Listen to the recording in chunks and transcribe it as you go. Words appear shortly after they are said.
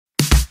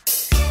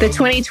The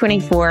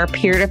 2024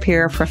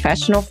 Peer-to-Peer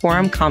Professional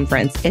Forum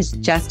Conference is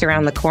just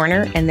around the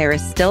corner, and there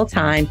is still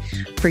time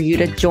for you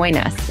to join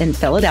us in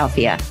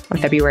Philadelphia on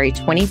February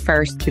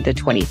 21st through the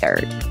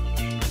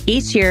 23rd.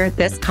 Each year,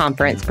 this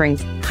conference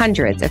brings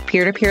hundreds of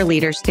peer-to-peer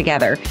leaders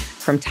together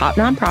from top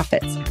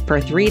nonprofits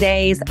for 3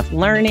 days of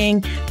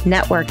learning,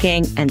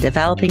 networking, and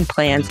developing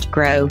plans to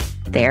grow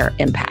their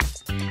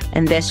impact.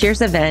 And this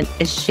year's event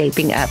is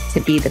shaping up to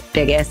be the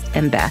biggest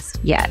and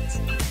best yet.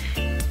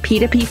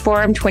 P2P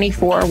Forum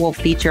 24 will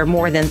feature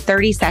more than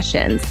 30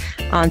 sessions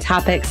on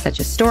topics such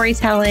as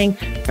storytelling,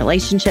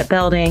 relationship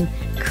building,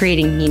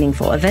 creating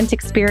meaningful event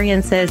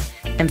experiences,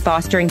 and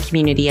fostering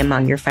community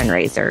among your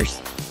fundraisers.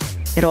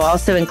 It'll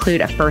also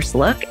include a first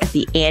look at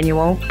the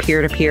annual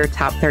Peer-to-Peer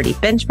Top 30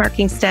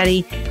 benchmarking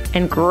study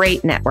and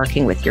great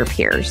networking with your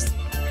peers.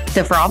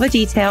 So for all the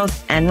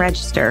details and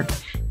register,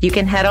 you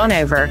can head on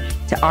over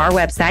to our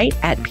website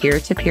at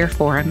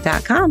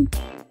peertopeerforum.com.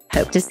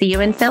 Hope to see you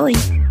in Philly.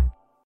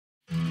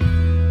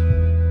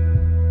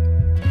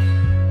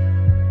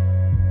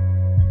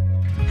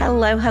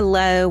 Hello,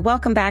 hello.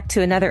 Welcome back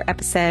to another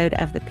episode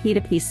of the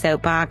P2P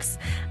Soap Box.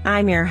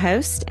 I'm your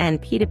host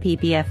and P2P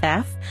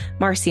BFF,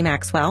 Marcy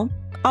Maxwell,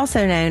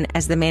 also known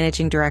as the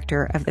Managing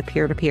Director of the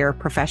Peer-to-Peer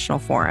Professional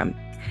Forum.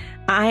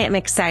 I am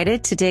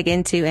excited to dig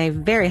into a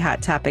very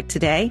hot topic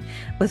today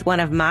with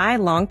one of my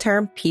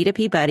long-term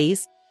P2P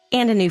buddies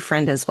and a new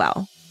friend as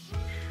well.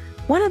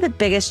 One of the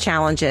biggest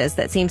challenges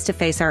that seems to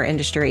face our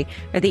industry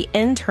are the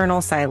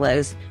internal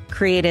silos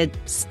created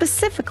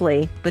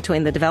specifically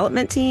between the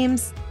development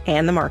teams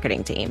and the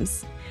marketing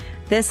teams.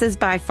 This is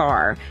by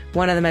far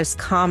one of the most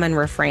common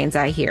refrains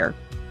I hear.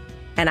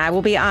 And I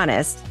will be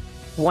honest,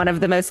 one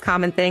of the most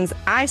common things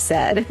I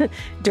said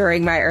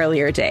during my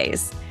earlier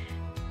days.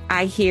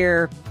 I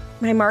hear,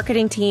 my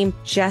marketing team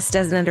just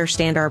doesn't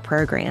understand our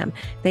program.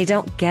 They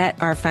don't get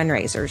our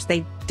fundraisers.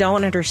 They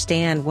don't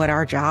understand what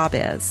our job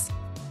is.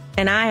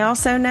 And I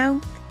also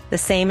know the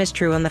same is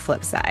true on the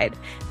flip side,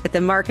 that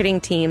the marketing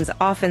teams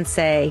often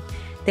say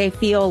they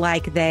feel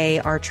like they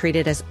are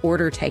treated as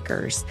order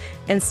takers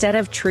instead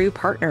of true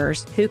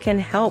partners who can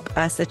help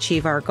us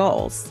achieve our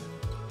goals.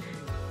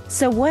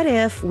 So what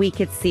if we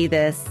could see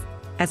this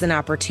as an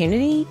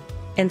opportunity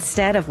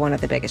instead of one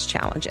of the biggest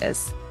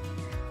challenges?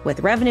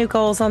 With revenue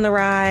goals on the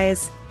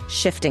rise,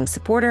 shifting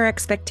supporter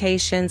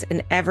expectations,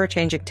 and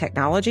ever-changing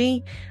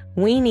technology,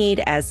 we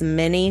need as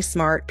many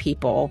smart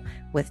people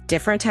with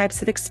different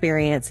types of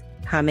experience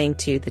coming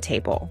to the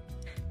table.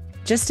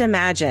 Just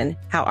imagine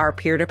how our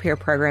peer-to-peer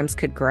programs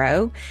could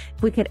grow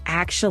if we could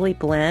actually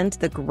blend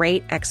the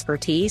great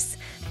expertise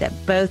that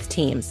both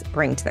teams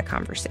bring to the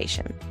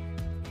conversation.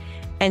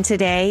 And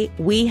today,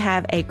 we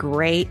have a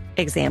great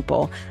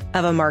example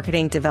of a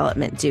marketing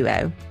development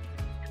duo.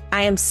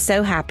 I am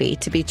so happy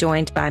to be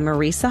joined by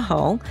Marisa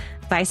Hull,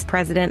 Vice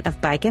President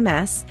of Bike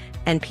MS,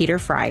 and Peter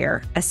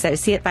Fryer,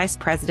 Associate Vice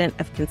President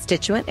of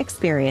Constituent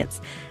Experience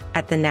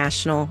at the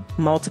National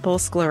Multiple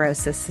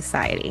Sclerosis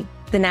Society.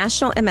 The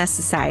National MS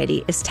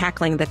Society is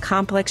tackling the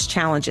complex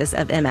challenges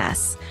of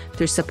MS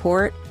through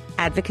support,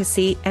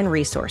 advocacy, and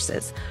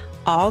resources,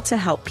 all to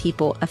help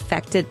people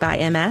affected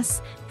by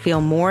MS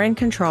feel more in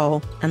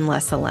control and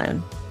less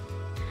alone.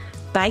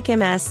 Bike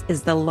MS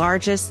is the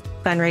largest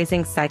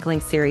fundraising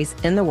cycling series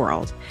in the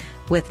world,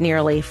 with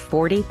nearly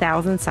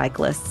 40,000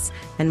 cyclists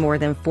and more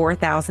than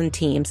 4,000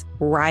 teams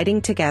riding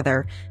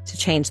together to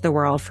change the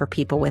world for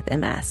people with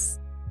MS.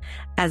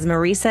 As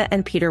Marisa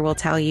and Peter will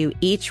tell you,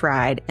 each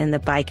ride in the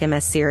Bike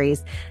MS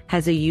series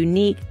has a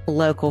unique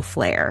local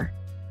flair,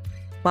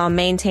 while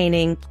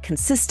maintaining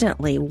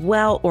consistently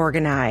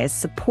well-organized,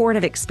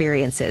 supportive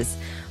experiences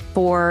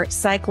for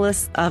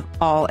cyclists of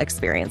all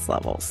experience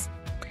levels.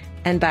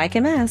 And Bike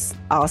MS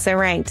also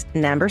ranked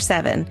number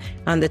 7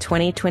 on the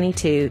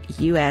 2022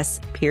 U.S.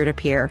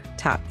 Peer-to-Peer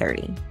Top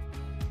 30.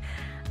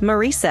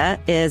 Marisa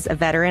is a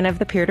veteran of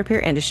the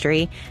peer-to-peer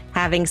industry,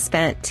 having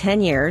spent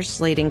 10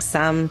 years leading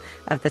some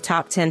of the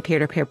top 10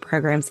 peer-to-peer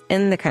programs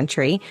in the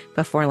country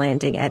before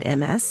landing at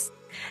MS.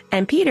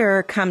 And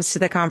Peter comes to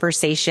the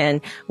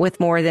conversation with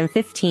more than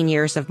 15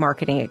 years of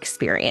marketing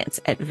experience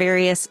at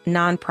various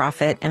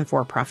nonprofit and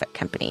for-profit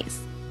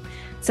companies.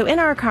 So in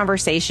our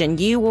conversation,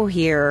 you will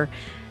hear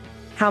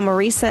how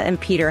Marisa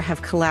and Peter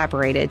have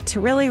collaborated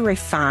to really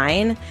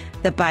refine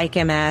the Bike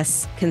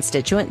MS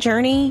constituent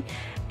journey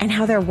and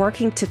how they're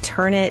working to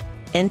turn it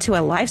into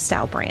a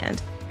lifestyle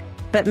brand.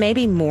 But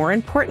maybe more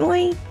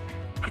importantly,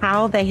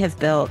 how they have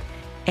built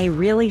a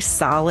really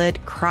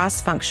solid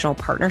cross-functional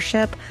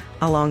partnership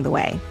along the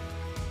way.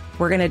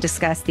 We're going to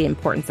discuss the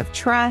importance of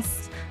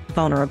trust,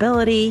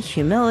 vulnerability,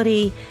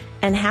 humility,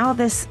 and how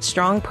this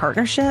strong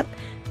partnership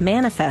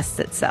manifests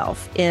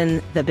itself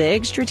in the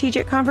big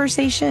strategic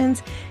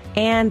conversations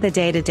and the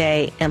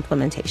day-to-day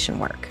implementation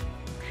work.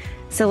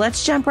 So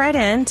let's jump right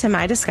into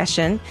my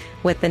discussion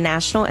with the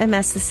National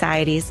MS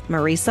Society's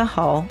Marisa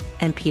Hull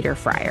and Peter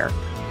Fryer.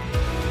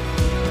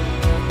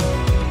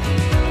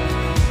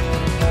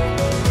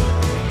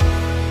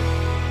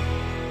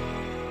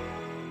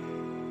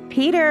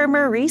 Peter,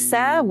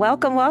 Marisa,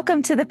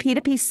 welcome to the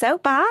P2P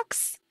Soap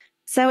Box.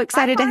 So Hi,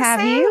 excited to have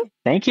you. Marcy.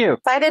 Thank you.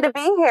 Excited to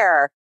be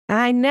here.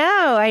 I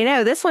know, I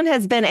know. This one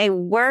has been a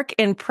work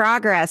in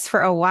progress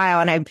for a while,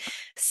 and I'm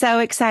so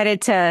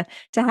excited to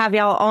have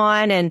y'all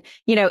on. And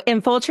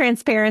in full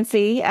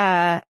transparency,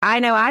 I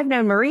know I've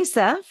known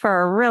Marisa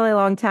for a really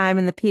long time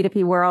in the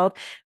P2P world.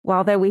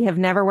 Although we have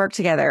never worked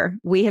together,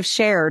 we have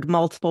shared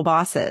multiple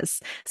bosses.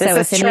 This So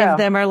is if any of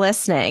true. them are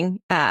listening,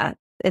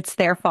 it's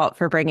their fault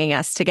for bringing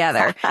us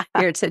together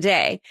here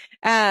today.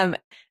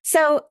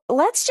 So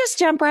let's just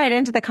jump right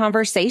into the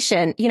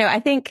conversation. I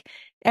think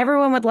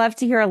everyone would love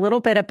to hear a little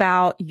bit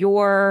about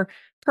your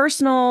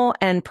personal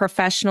and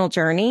professional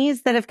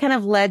journeys that have kind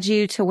of led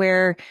you to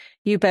where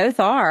you both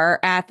are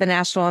at the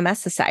National MS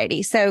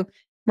Society. So,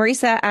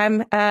 Marisa,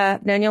 I'm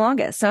known you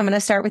longest, so I'm going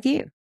to start with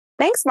you.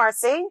 Thanks,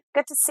 Marcy.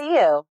 Good to see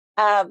you.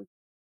 Well,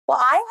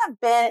 I have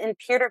been in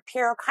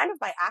peer-to-peer kind of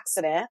by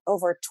accident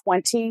over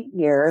 20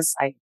 years.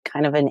 I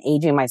kind of am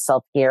aging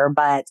myself here,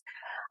 but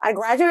I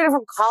graduated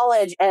from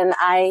college and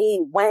I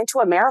went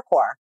into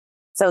AmeriCorps.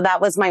 So that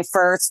was my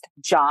first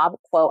job,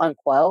 quote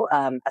unquote,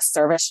 a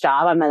service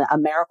job. I'm an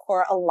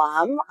AmeriCorps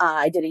alum.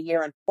 I did a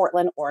year in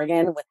Portland,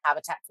 Oregon with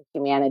Habitat for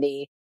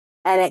Humanity,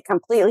 and it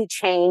completely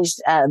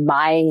changed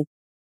my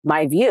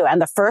view.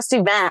 And the first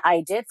event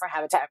I did for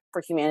Habitat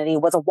for Humanity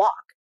was a walk.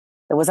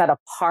 It was at a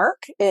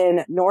park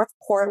in North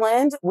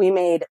Portland. We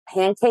made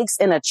pancakes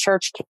in a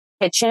church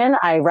kitchen.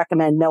 I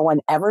recommend no one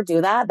ever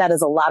do that. That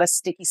is a lot of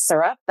sticky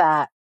syrup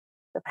that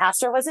the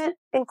pastor wasn't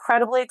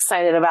incredibly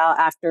excited about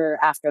after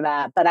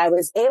that. But I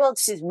was able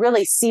to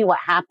really see what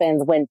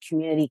happens when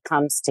community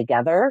comes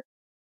together.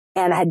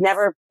 And I had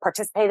never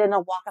participated in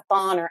a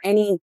walkathon or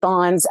any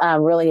thons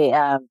really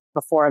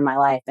before in my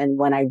life. And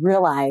when I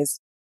realized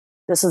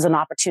this was an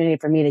opportunity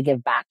for me to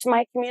give back to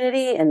my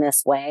community in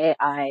this way,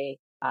 I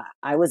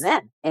was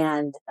in.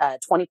 And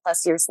 20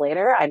 plus years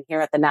later, I'm here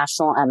at the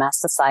National MS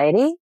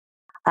Society.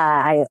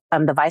 I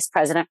am the vice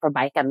president for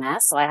Bike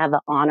MS. So I have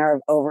the honor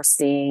of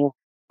overseeing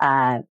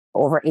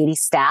over 80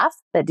 staff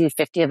that do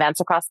 50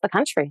 events across the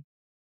country.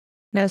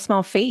 No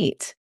small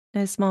feat.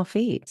 No small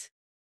feat.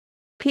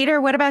 Peter,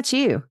 what about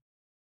you?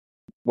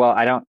 Well,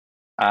 I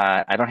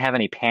don't have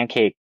any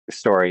pancake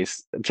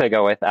stories to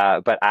go with,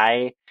 but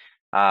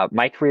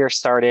my career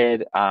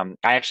started. One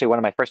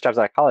of my first jobs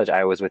out of college,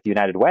 I was with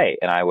United Way,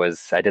 and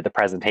I did the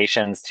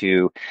presentations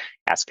to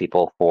ask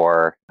people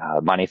for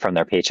money from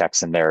their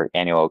paychecks and their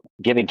annual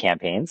giving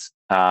campaigns,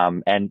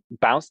 and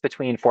bounced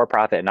between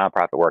for-profit and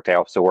nonprofit work. I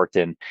also worked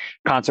in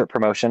concert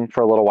promotion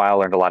for a little while,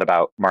 learned a lot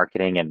about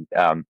marketing, and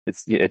I'd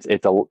say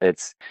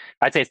it's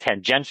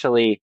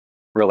tangentially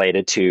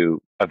related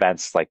to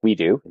events like we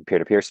do in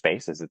peer-to-peer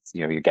space, as it's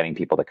you're getting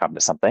people to come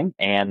to something.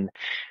 And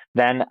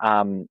then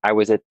I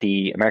was at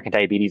the American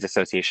Diabetes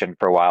Association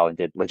for a while and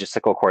did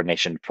logistical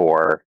coordination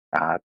for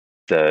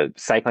the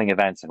cycling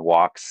events and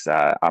walks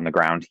on the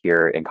ground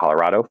here in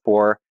Colorado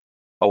for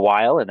a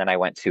while. And then I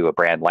went to a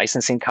brand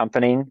licensing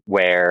company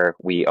where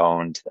we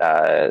owned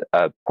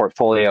a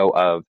portfolio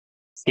of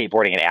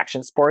skateboarding and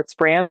action sports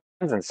brands.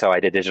 And so I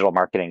did digital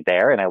marketing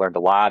there, and I learned a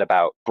lot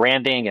about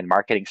branding and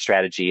marketing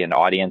strategy and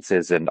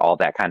audiences and all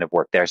that kind of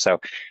work there. So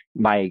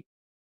my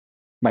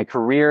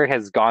career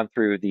has gone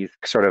through these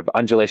sort of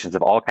undulations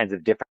of all kinds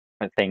of different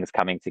things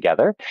coming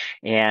together.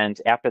 And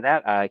after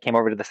that, I came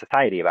over to the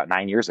society about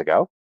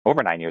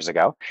over 9 years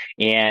ago.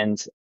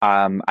 And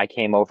I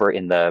came over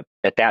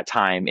at that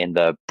time in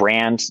the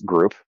brand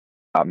group,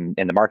 in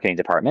the marketing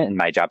department, and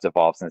my job's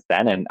evolved since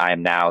then. And I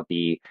am now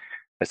the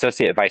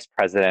Associate Vice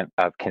President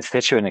of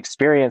Constituent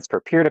Experience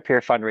for peer-to-peer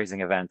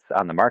fundraising events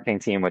on the marketing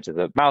team, which is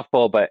a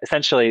mouthful, but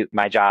essentially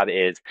my job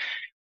is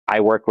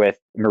I work with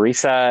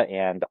Marisa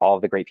and all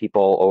of the great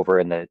people over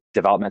in the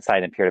development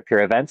side and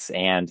peer-to-peer events,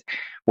 and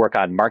work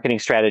on marketing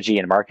strategy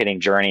and marketing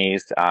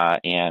journeys,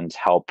 and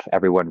help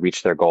everyone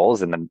reach their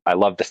goals. And then I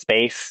love the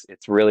space.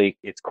 It's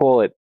cool.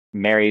 It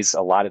marries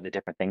a lot of the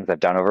different things I've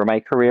done over my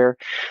career.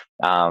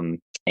 And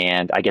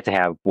I get to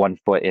have one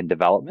foot in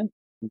development,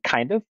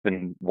 kind of,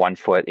 and one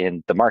foot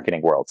in the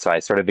marketing world. So I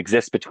sort of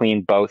exist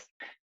between both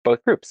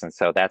groups. And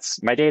so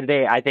that's my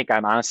day-to-day. I think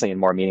I'm honestly in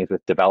more meetings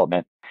with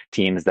development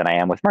teams than I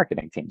am with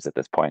marketing teams at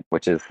this point,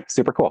 which is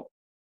super cool.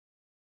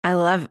 I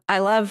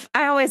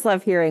always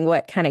love hearing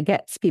what kind of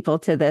gets people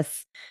to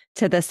this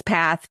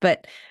path.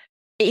 But,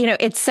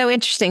 it's so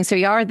interesting. So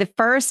you are the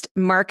first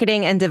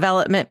marketing and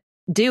development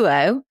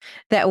duo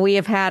that we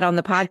have had on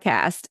the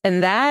podcast.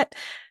 And that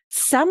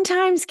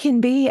sometimes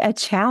can be a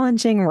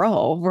challenging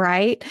role,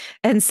 right?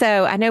 And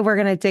so I know we're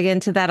going to dig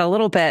into that a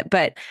little bit,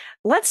 but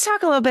let's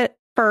talk a little bit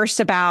first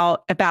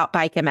about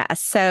Bike MS.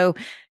 So,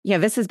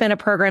 this has been a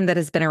program that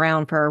has been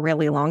around for a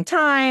really long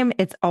time.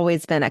 It's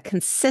always been a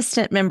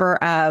consistent member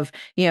of,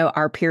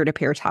 our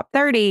peer-to-peer top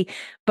 30.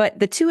 But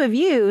the two of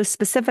you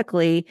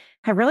specifically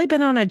have really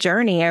been on a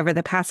journey over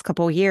the past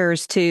couple of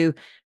years to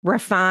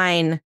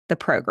refine the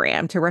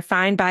program, to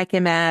refine Bike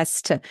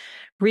MS, to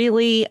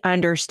really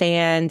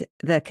understand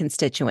the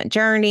constituent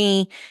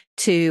journey,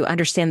 to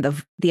understand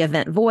the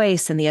event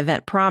voice and the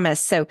event promise.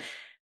 So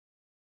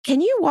can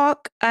you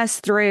walk us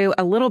through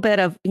a little bit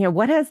of,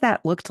 what has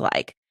that looked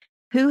like?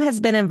 who has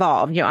been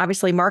involved?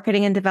 Obviously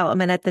marketing and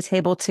development at the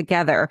table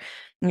together.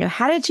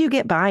 How did you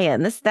get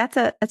buy-in? That's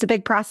a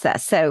big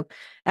process. So,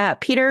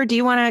 Peter, do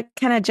you want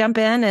to kind of jump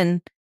in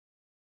and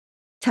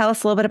tell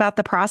us a little bit about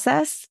the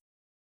process?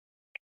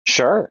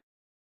 Sure.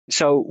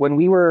 So when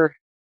we were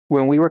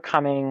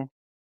coming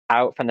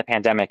out from the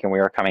pandemic and we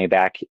were coming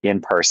back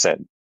in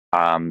person,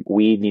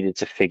 we needed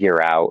to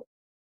figure out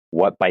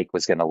what bike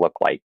was going to look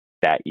like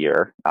that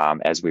year,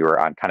 as we were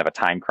on kind of a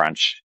time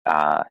crunch.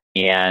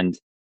 And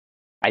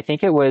I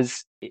think a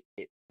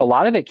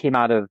lot of it came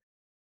out of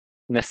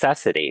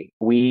necessity.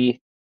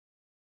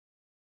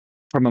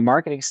 From a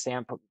marketing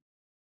standpoint,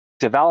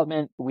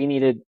 development, we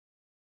needed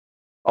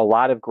a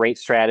lot of great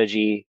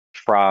strategy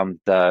from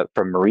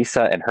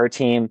Marisa and her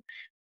team.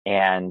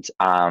 And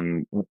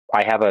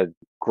I have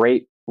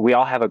we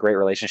all have a great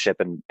relationship,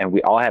 and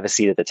we all have a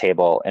seat at the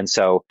table. And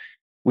so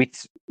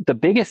the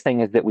biggest thing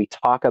is that we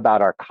talk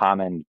about our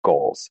common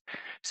goals.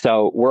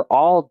 So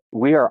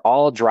we are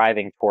all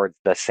driving towards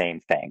the same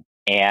thing.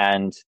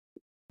 And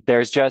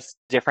there's just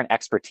different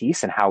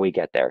expertise in how we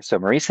get there. So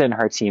Marisa and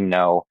her team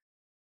know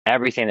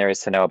everything there is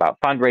to know about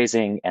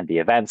fundraising and the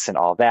events and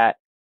all that.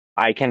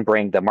 I can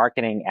bring the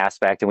marketing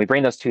aspect, and we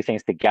bring those two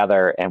things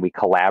together and we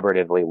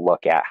collaboratively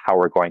look at how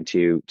we're going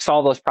to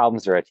solve those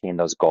problems or attain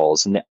those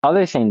goals. And the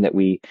other thing that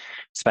we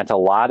spent a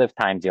lot of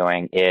time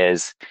doing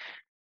is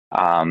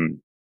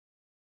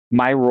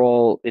my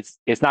role,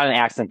 it's not an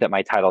accident that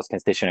my title is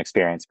constituent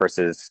experience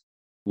versus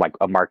like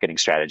a marketing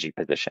strategy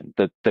position.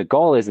 The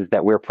goal is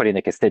that we're putting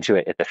the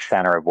constituent at the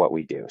center of what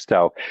we do.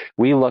 So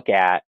we look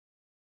at,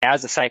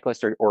 as a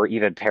cyclist, or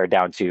even pared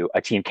down to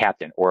a team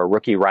captain or a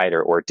rookie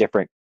rider or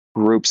different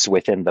groups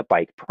within the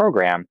bike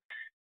program,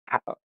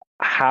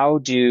 how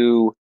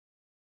do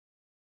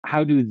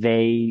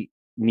they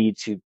need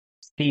to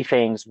see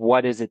things?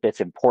 What is it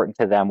that's important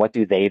to them? What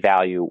do they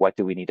value? What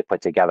do we need to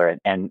put together?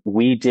 And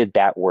we did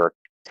that work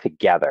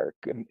together,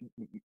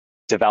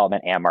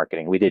 development and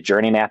marketing. We did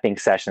journey mapping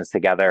sessions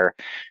together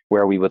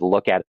where we would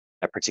look at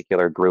a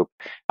particular group.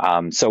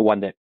 So one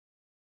that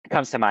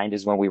comes to mind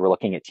is when we were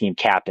looking at team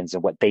captains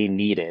and what they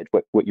needed.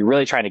 What you're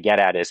really trying to get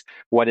at is,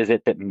 what is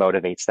it that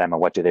motivates them,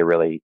 and what do they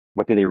really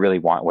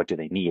want? What do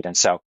they need? And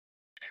so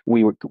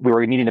we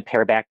were needing to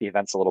pare back the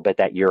events a little bit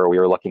that year. We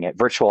were looking at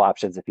virtual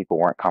options if people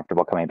weren't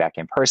comfortable coming back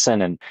in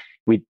person. And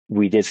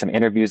we did some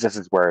interviews. This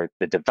is where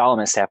the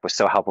development staff was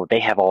so helpful. They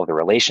have all the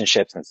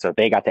relationships. And so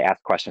they got to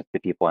ask questions to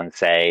people and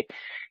say,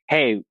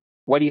 hey,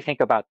 what do you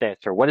think about this?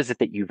 Or what is it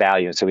that you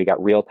value? And so we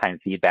got real-time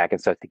feedback.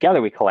 And so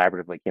together we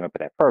collaboratively came up with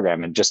that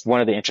program. And just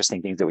one of the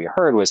interesting things that we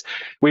heard was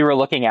we were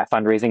looking at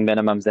fundraising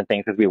minimums and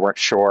things because we weren't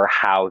sure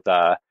how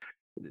the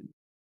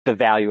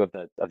value of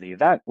the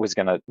event was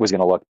gonna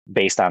look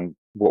based on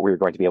what we were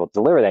going to be able to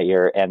deliver that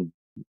year. And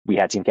we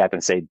had team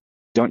captains say,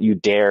 don't you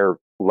dare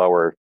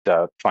lower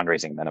the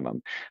fundraising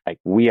minimum. Like,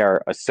 we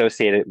are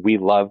associated. We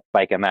love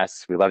Bike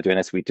MS. We love doing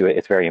this. We do it.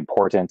 It's very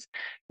important.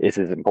 This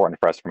is important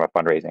for us from a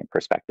fundraising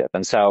perspective.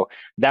 And so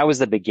that was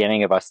the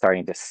beginning of us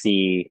starting to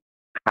see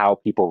how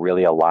people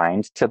really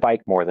aligned to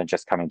bike more than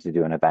just coming to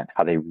do an event,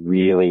 how they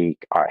really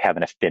have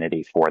an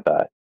affinity for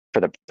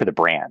the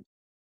brand.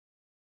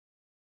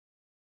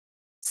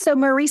 So,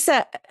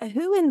 Marisa,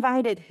 who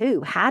invited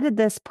who? How did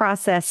this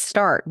process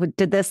start?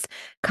 Did this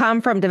come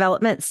from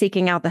development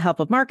seeking out the help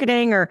of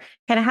marketing, or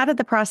kind of how did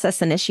the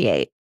process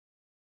initiate?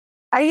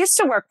 I used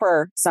to work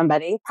for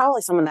somebody,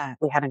 probably someone that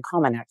we had in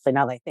common, actually,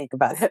 now that I think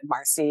about it,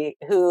 Marcy,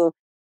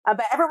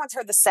 but everyone's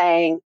heard the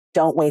saying,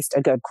 don't waste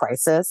a good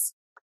crisis.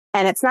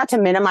 And it's not to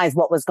minimize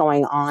what was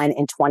going on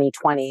in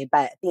 2020,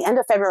 but at the end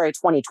of February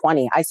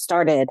 2020, I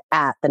started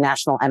at the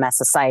National MS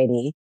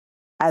Society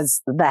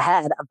as the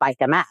head of Bike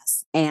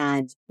MS.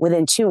 And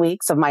within 2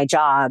 weeks of my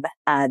job,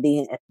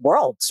 the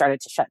world started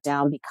to shut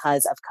down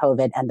because of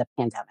COVID and the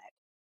pandemic.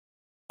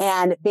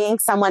 And being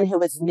someone who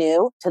was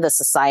new to the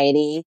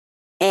society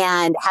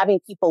and having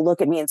people look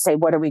at me and say,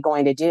 what are we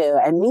going to do?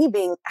 And me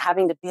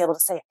having to be able to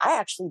say, I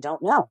actually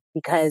don't know,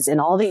 because in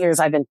all the years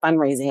I've been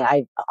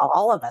fundraising,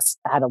 all of us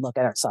had to look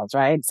at ourselves,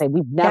 right? Say,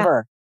 we've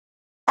never,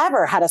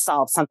 ever had to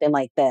solve something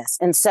like this.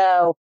 And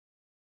so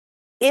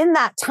in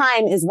that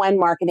time is when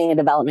marketing and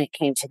development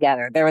came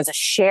together. There was a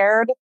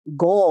shared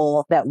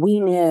goal that we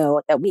knew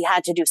that we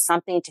had to do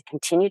something to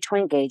continue to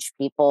engage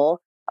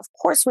people. Of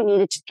course, we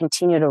needed to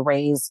continue to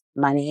raise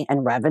money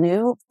and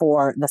revenue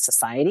for the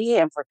society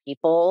and for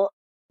people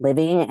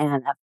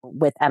living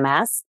with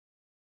MS.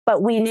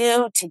 But we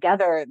knew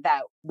together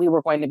that we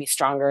were going to be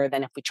stronger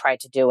than if we tried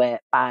to do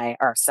it by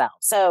ourselves.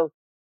 So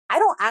I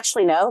don't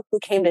actually know who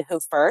came to who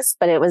first,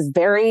 but it was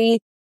very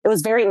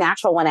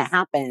natural when it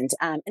happened.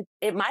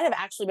 It might have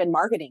actually been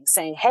marketing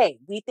saying, hey,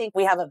 we think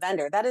we have a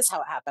vendor. That is how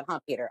it happened,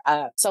 huh, Peter?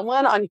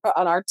 Someone on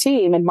our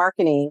team in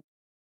marketing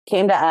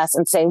came to us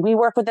and saying, we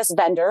work with this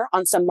vendor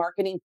on some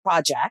marketing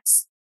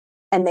projects,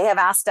 and they have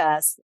asked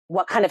us,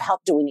 what kind of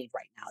help do we need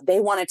right now? They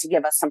wanted to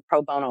give us some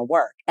pro bono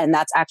work. And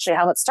that's actually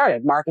how it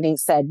started. Marketing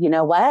said, you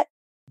know what?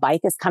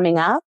 Bike is coming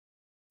up.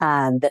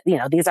 that,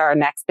 these are our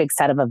next big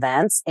set of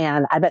events,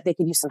 and I bet they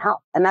could use some help.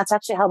 And that's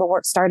actually how the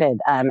work started.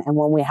 And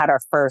when we had our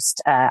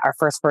first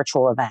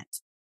virtual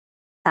event.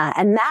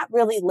 And that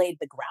really laid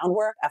the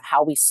groundwork of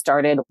how we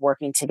started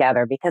working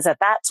together, because at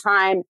that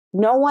time,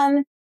 no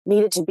one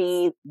needed to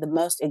be the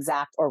most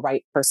exact or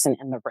right person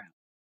in the room.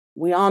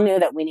 We all knew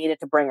that we needed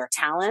to bring our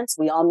talents.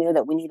 We all knew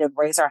that we needed to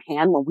raise our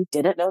hand when we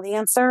didn't know the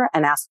answer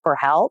and ask for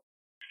help.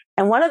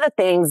 And one of the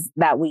things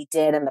that we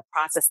did in the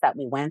process that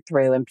we went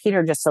through, and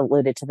Peter just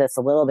alluded to this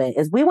a little bit,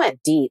 is we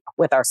went deep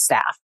with our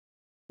staff.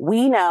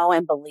 We know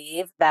and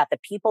believe that the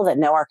people that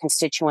know our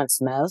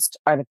constituents most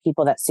are the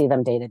people that see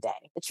them day to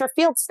day. It's your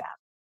field staff.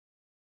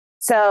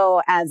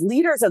 So as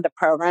leaders of the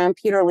program,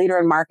 Peter, leader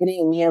in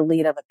marketing, me, a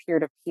lead of a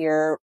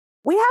peer-to-peer,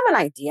 we have an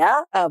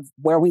idea of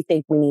where we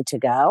think we need to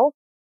go,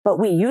 but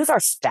we use our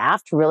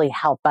staff to really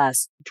help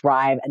us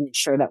drive and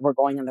ensure that we're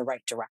going in the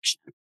right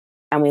direction.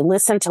 And we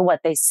listen to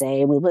what they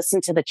say. We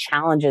listen to the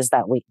challenges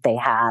that they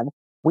have.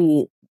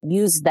 We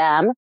use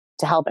them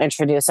to help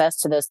introduce us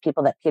to those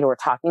people that Peter were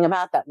talking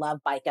about that love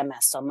Bike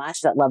MS so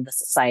much, that love the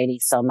society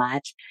so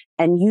much.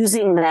 And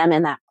using them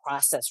in that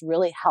process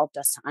really helped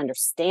us to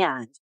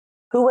understand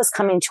who was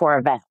coming to our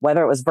event,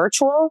 whether it was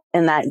virtual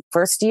in that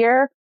first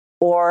year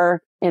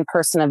or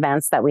in-person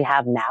events that we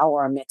have now,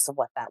 or a mix of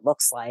what that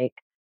looks like.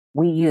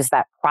 We use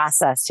that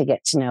process to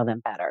get to know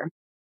them better.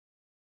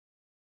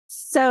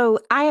 So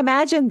I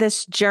imagine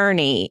this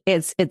journey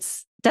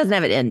doesn't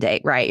have an end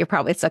date, right?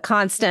 It's a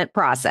constant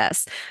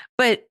process.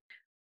 But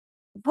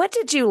what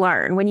did you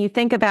learn when you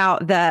think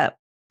about the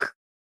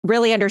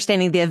really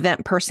understanding the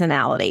event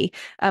personality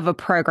of a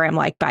program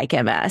like Bike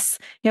MS?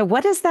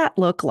 What does that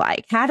look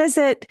like? How does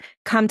it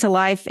come to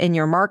life in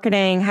your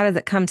marketing? How does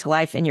it come to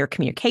life in your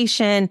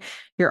communication,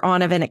 your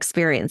on-event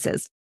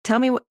experiences? Tell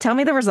me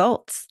the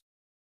results.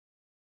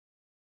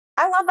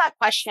 I love that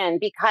question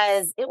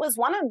because it was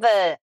one of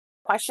the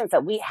questions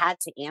that we had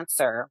to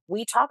answer.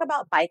 We talk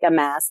about Bike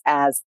MS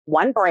as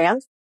one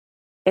brand.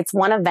 It's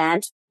one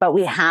event, but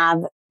we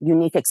have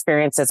unique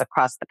experiences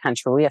across the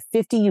country. We have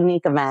 50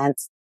 unique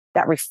events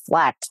that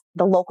reflect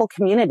the local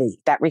community,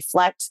 that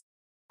reflect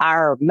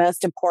our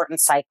most important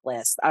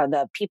cyclists, are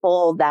the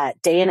people that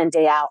day in and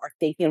day out are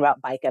thinking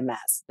about Bike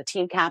MS, the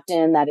team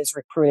captain that is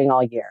recruiting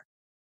all year.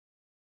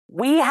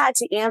 We had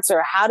to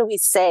answer, how do we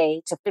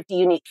say to 50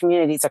 unique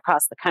communities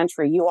across the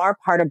country, you are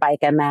part of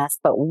Bike MS,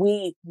 but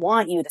we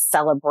want you to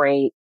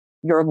celebrate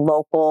your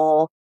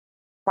local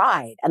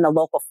pride and the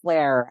local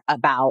flair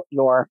about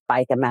your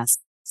Bike MS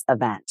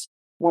event.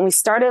 When we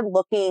started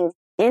looking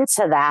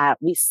into that,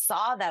 we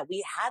saw that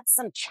we had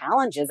some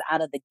challenges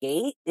out of the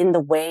gate in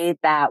the way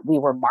that we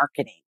were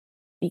marketing,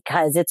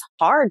 because it's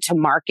hard to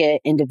market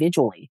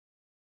individually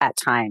at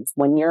times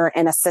when you're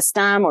in a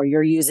system or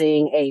you're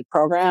using a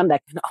program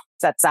that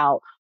sets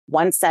out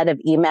one set of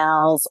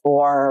emails,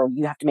 or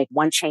you have to make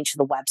one change to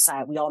the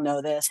website. We all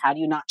know this. How do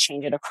you not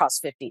change it across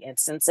 50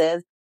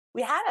 instances?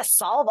 We had to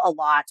solve a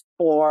lot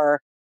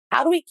for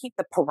how do we keep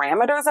the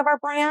parameters of our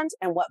brand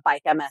and what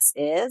Bike MS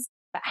is,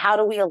 but how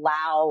do we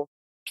allow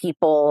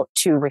people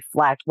to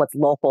reflect what's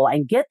local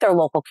and get their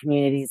local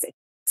communities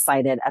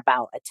excited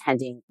about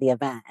attending the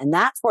event. And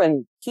that's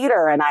when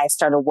Peter and I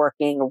started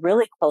working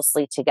really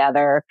closely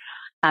together,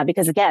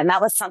 because again,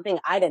 that was something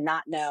I did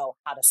not know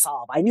how to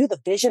solve. I knew the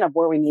vision of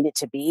where we needed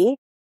to be.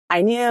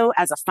 I knew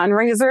as a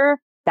fundraiser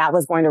that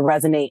was going to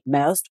resonate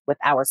most with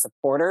our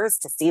supporters,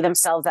 to see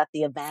themselves at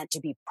the event, to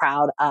be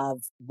proud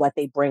of what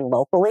they bring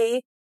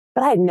locally.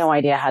 But I had no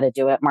idea how to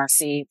do it,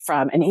 Marcy,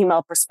 from an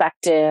email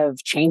perspective,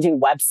 changing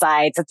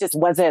websites. It just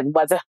wasn't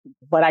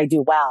what I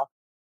do well.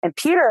 And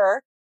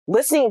Peter,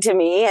 listening to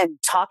me and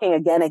talking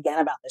again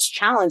about this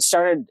challenge,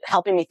 started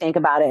helping me think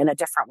about it in a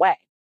different way.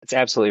 That's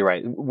absolutely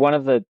right. One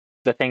of the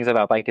things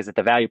about Bike is that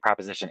the value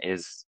proposition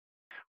is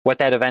what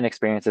that event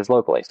experience is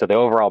locally. So the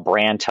overall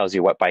brand tells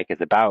you what Bike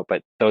is about,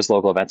 but those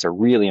local events are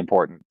really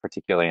important,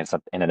 particularly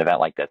in an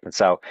event like this. And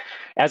so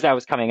as I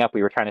was coming up,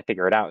 we were trying to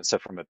figure it out. So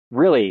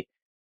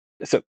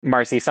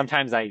Marcy,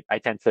 sometimes I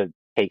tend to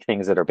take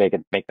things that are big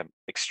and make them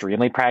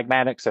extremely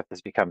pragmatic. So if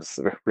this becomes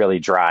really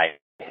dry,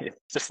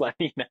 just let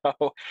me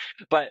know.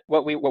 But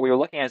what we were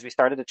looking at is we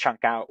started to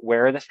chunk out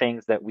where are the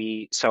things that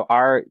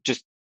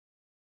just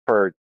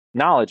for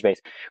knowledge base,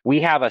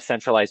 we have a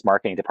centralized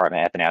marketing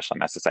department at the National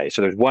MS Society.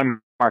 So there's one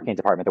marketing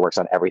department that works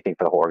on everything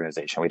for the whole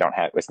organization.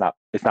 It's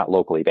not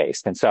locally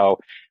based. And so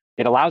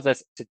it allows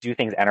us to do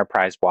things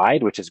enterprise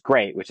wide, which is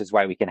great, which is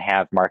why we can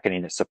have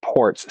marketing that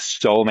supports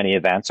so many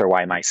events, or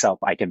why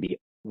I can be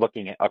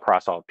looking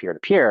across all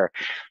peer-to-peer.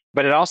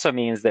 But it also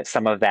means that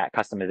some of that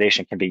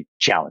customization can be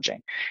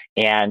challenging.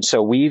 And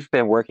so we've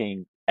been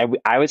working, and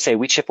I would say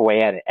we chip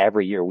away at it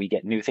every year. We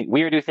get new things.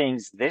 We do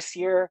things this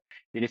year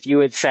that if you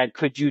had said,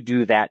 could you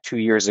do that 2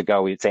 years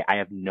ago? We'd say, I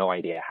have no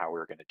idea how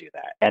we're going to do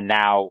that. And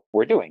now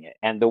we're doing it.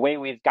 And the way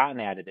we've gotten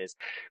at it is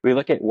we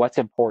look at what's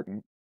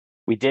important.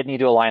 We did need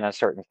to align on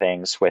certain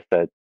things with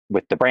the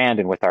brand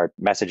and with our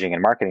messaging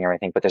and marketing and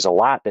everything, but there's a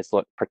lot that's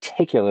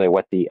particularly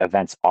what the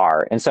events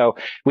are. And so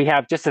we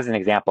have, just as an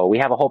example, we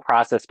have a whole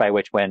process by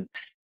which when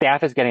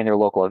staff is getting their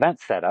local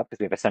events set up, because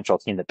we have a central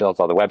team that builds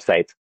all the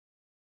websites,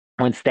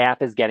 when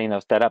staff is getting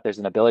those set up, there's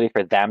an ability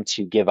for them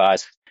to give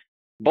us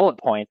bullet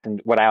points.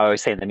 And what I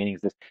always say in the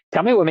meetings is,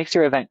 tell me what makes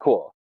your event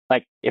cool.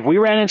 Like, if we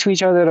ran into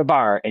each other at a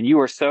bar and you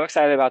were so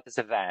excited about this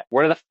event,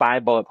 what are the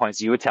 5 bullet points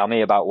you would tell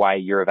me about why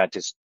your event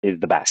is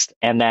the best?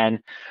 And then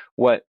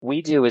what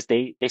we do is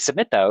they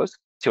submit those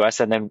to us.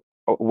 And then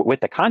with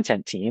the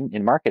content team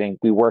in marketing,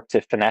 we work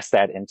to finesse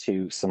that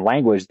into some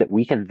language that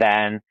we can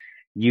then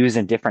use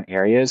in different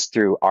areas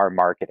through our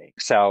marketing.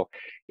 So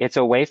it's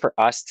a way for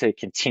us to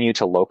continue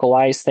to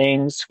localize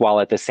things while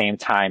at the same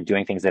time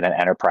doing things at an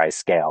enterprise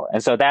scale.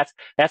 And so that's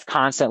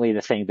constantly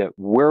the thing that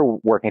we're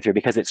working through,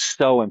 because it's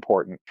so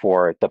important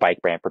for the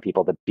bike brand, for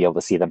people to be able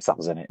to see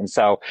themselves in it. And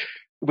so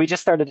we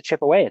just started to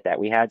chip away at that.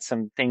 We had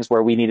some things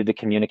where we needed to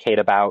communicate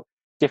about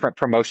different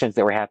promotions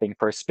that were happening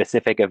for a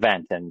specific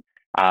event. And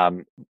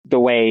the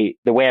way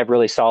I've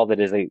really solved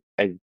it is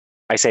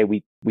I say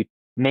we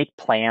make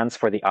plans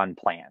for the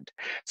unplanned.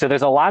 So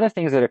there's a lot of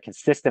things that are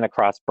consistent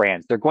across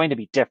brands. They're going to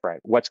be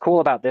different. What's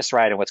cool about this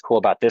ride and what's cool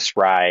about this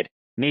ride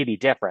may be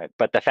different,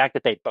 but the fact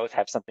that they both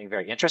have something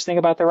very interesting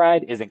about the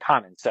ride is in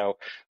common. So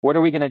what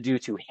are we going to do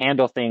to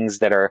handle things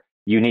that are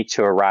unique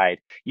to a ride?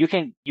 We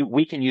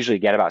can usually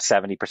get about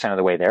 70% of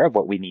the way there of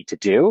what we need to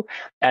do.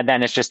 And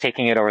then it's just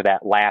taking it over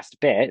that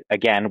last bit,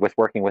 again, with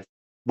working with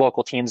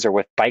local teams or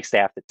with bike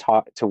staff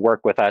to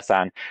work with us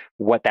on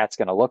what that's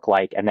going to look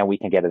like, and then we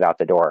can get it out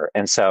the door.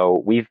 And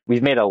so we've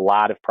made a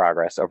lot of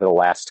progress over the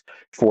last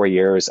 4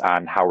 years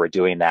on how we're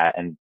doing that,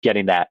 and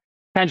getting that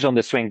pendulum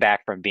to swing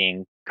back from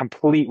being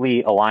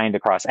completely aligned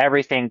across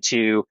everything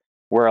to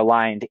we're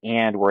aligned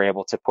and we're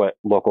able to put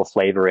local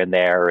flavor in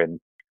there, and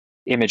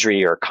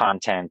imagery or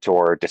content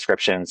or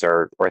descriptions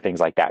or things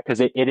like that, because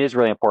it is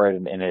really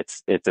important, and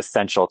it's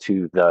essential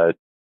to the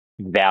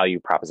value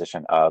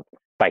proposition of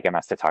Bike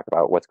MS to talk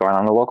about what's going on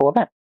in the local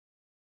event.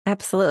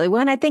 Absolutely. Well,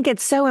 and I think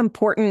it's so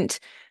important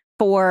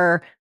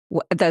for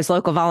those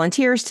local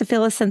volunteers to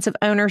feel a sense of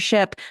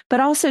ownership, but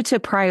also to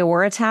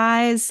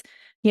prioritize,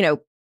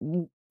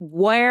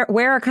 where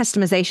our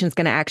customization is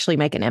going to actually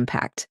make an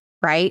impact.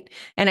 Right.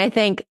 And I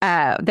think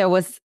there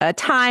was a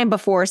time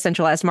before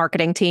centralized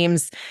marketing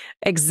teams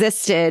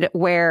existed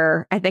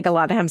where I think a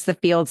lot of times the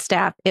field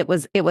staff, it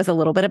was a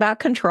little bit about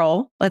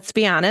control. Let's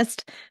be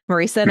honest.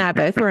 Marisa and I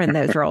both were in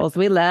those roles.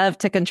 We love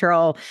to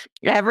control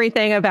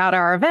everything about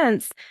our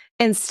events,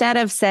 instead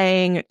of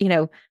saying,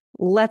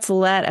 let's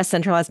let a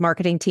centralized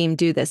marketing team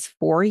do this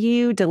for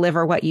you,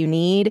 deliver what you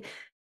need,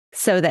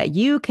 so that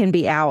you can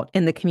be out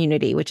in the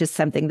community, which is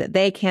something that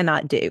they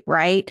cannot do.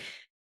 Right.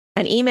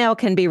 An email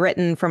can be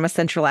written from a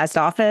centralized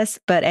office,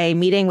 but a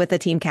meeting with a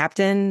team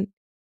captain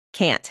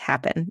can't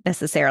happen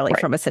necessarily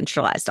from a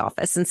centralized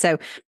office. And so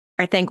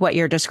I think what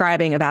you're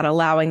describing about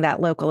allowing that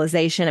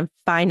localization and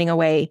finding a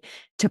way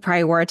to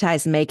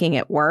prioritize making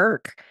it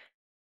work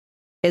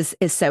is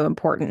so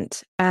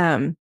important.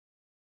 The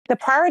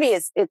priority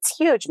it's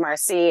huge,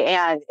 Marcy.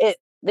 And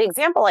the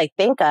example I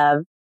think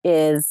of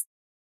is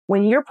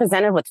when you're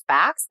presented with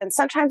facts, and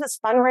sometimes as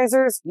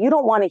fundraisers, you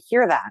don't want to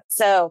hear that.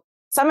 So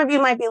some of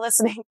you might be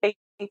listening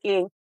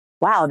thinking,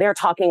 wow, they're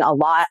talking a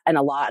lot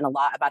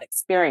about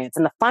experience.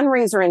 And the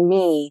fundraiser in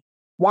me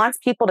wants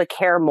people to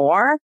care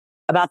more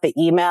about the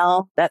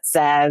email that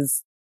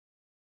says,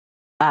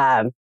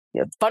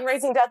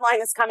 fundraising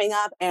deadline is coming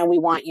up and we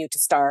want you to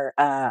start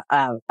a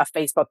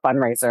Facebook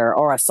fundraiser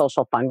or a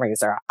social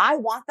fundraiser. I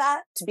want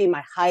that to be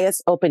my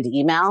highest opened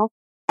email,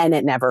 and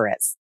it never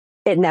is.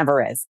 It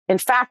never is. In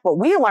fact, what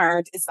we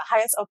learned is the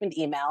highest opened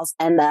emails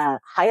and the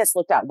highest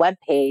looked at web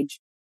page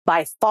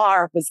by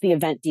far was the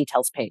event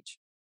details page.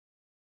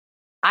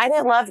 I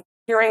didn't love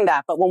hearing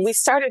that, but when we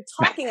started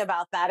talking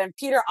about that, and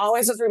Peter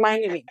always was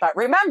reminding me, but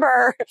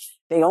remember,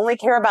 they only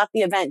care about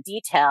the event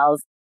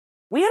details.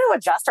 We had to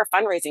adjust our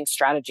fundraising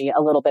strategy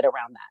a little bit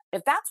around that.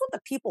 If that's what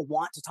the people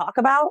want to talk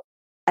about,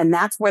 and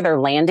that's where they're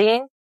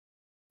landing,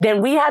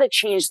 then we had to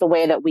change the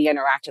way that we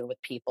interacted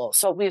with people.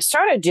 So what we've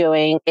started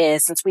doing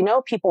is, since we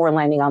know people were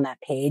landing on that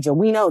page, and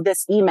we know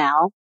this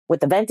email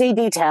with event day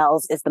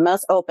details is the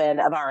most open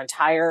of our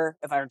entire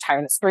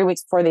 3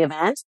 weeks before the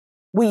event,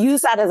 we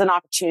use that as an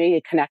opportunity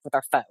to connect with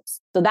our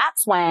folks. So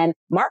that's when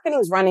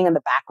marketing's running in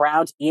the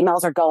background,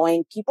 emails are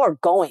going, people are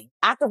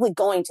actively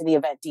going to the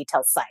event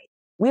details site.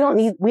 We don't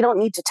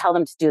need to tell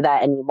them to do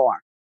that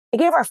anymore. It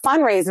gave our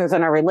fundraisers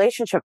and our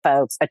relationship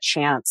folks a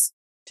chance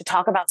to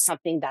talk about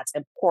something that's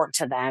important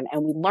to them.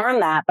 And we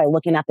learn that by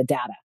looking at the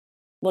data,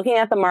 looking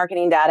at the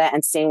marketing data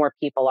and seeing where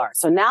people are.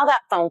 So now that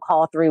phone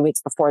call 3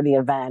 weeks before the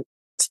event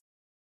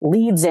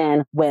leads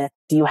in with,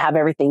 do you have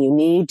everything you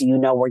need? Do you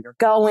know where you're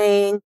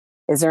going?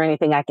 Is there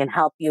anything I can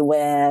help you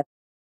with?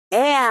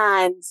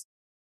 And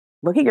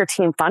look at your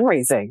team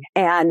fundraising.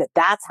 And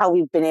that's how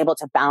we've been able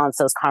to balance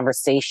those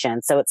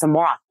conversations. So it's a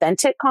more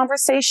authentic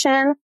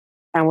conversation.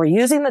 And we're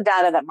using the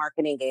data that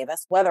marketing gave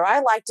us, whether I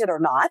liked it or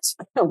not,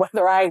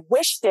 whether I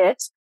wished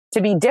it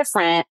to be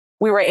different,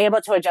 we were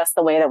able to adjust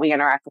the way that we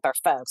interact with our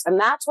folks. And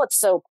that's what's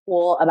so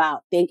cool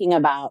about thinking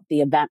about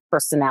the event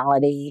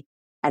personality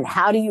and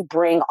how do you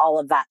bring all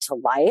of that to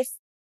life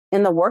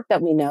in the work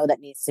that we know that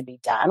needs to be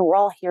done. We're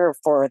all here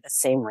for the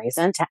same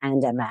reason, to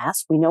end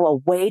MS. We know a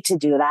way to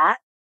do that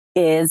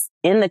is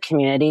in the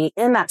community,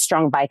 in that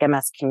strong bike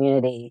MS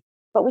community,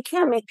 but we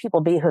can't make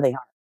people be who they are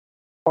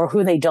or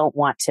who they don't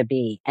want to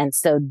be. And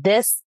so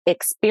this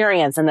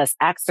experience and this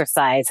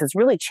exercise has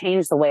really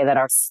changed the way that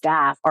our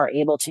staff are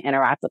able to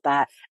interact with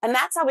that. And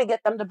that's how we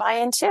get them to buy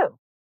in too.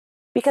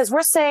 Because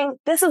we're saying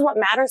this is what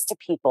matters to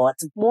people.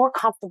 It's a more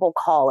comfortable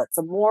call. It's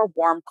a more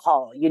warm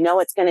call. You know,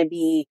 it's going to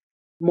be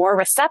more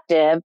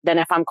receptive than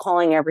if I'm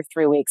calling every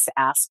 3 weeks to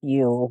ask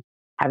you,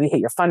 have you hit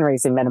your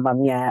fundraising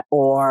minimum yet?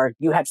 Or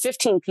you had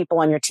 15 people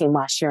on your team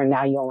last year and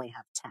now you only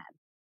have 10.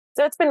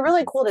 So it's been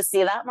really cool to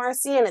see that,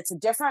 Marcy. And it's a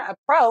different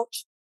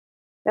approach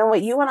than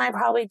what you and I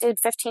probably did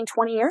 15,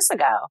 20 years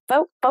ago.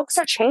 Folks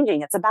are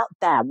changing. It's about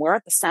them. We're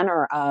at the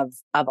center of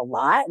a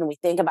lot, and we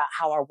think about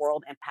how our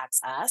world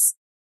impacts us.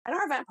 And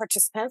our event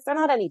participants, they're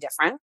not any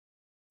different.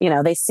 You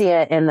know, they see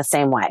it in the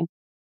same way.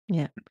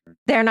 Yeah.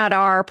 They're not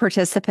our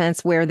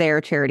participants. We're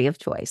their charity of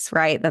choice,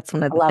 right? That's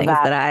one of the things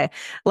that I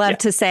love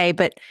to say.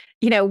 But,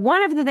 you know,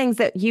 one of the things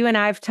that you and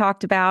I have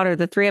talked about, or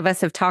the three of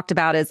us have talked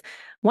about, is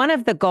one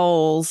of the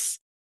goals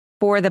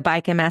for the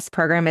Bike MS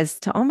program is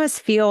to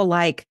almost feel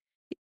like,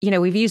 you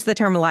know, we've used the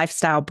term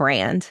lifestyle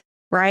brand,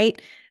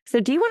 right? So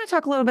do you want to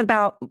talk a little bit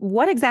about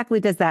what exactly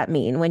does that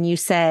mean when you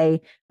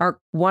say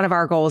one of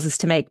our goals is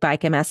to make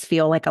Bike MS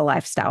feel like a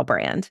lifestyle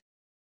brand?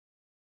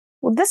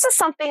 Well, this is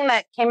something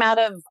that came out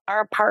of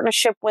our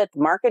partnership with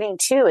marketing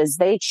too, is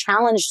they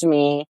challenged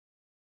me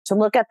to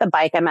look at the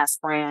Bike MS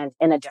brand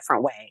in a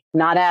different way,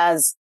 not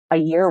as a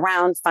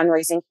year-round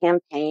fundraising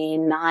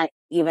campaign, not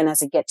even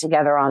as a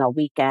get-together on a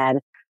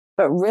weekend,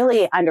 but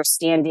really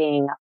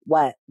understanding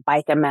what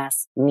Bike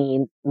MS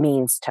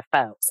means to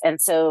folks.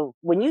 And so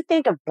when you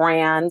think of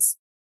brands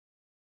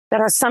that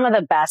are some of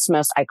the best,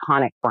 most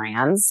iconic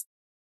brands,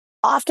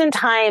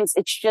 oftentimes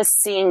it's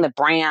just seeing the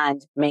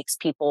brand makes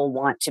people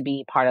want to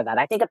be part of that.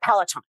 I think of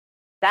Peloton.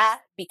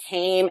 That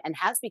became and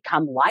has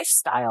become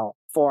lifestyle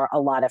for a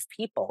lot of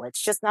people.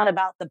 It's just not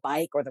about the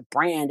bike or the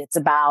brand. It's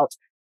about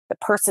the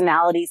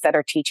personalities that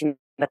are teaching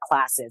the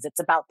classes. It's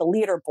about the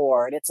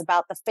leaderboard. It's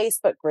about the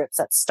Facebook groups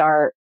that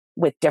start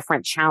with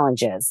different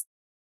challenges.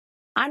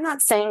 I'm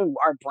not saying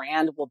our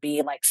brand will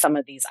be like some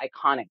of these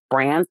iconic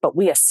brands, but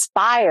we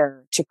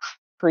aspire to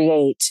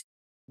create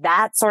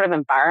that sort of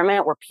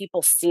environment where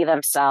people see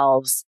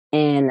themselves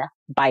in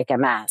Bike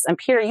MS. And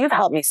Peter, you've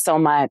helped me so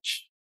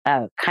much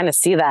kind of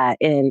see that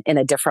in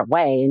a different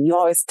way. And you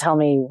always tell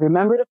me,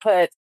 remember to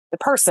put the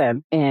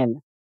person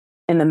in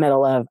the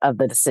middle of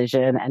the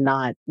decision and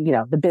not, you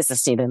know, the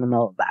business need in the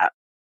middle of that.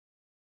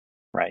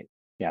 Right.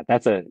 Yeah,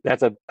 that's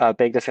a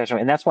big discussion.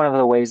 And that's one of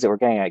the ways that we're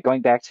getting at.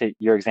 Going back to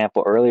your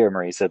example earlier,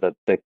 Marisa,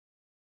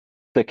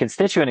 the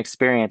constituent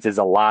experience is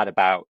a lot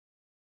about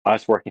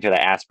us working to the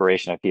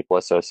aspiration of people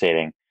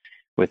associating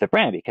with the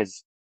brand.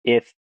 Because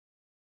if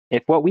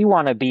what we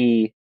want to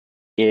be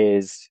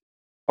is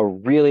a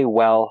really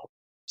well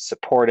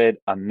supported,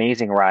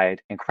 amazing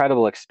ride,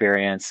 incredible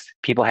experience,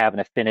 people have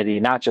an affinity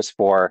not just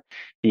for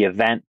the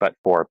event, but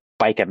for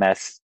Bike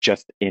MS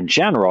just in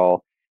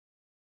general,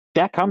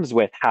 that comes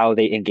with how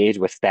they engage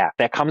with staff.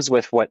 That comes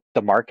with what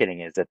the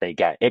marketing is that they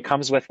get. It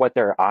comes with what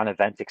their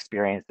on-event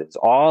experience is.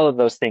 All of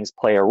those things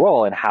play a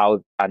role in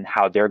how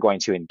they're going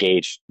to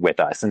engage with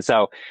us. And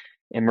so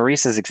in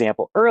Marisa's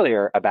example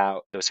earlier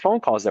about those phone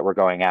calls that were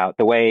going out,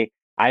 the way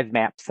I've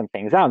mapped some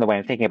things out and the way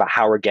I'm thinking about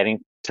how we're getting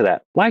to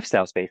that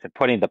lifestyle space and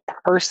putting the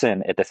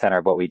person at the center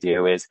of what we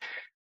do is,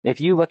 if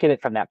you look at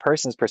it from that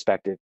person's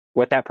perspective,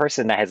 what that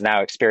person that has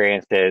now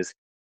experienced is,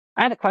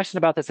 I had a question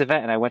about this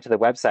event and I went to the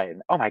website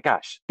and oh my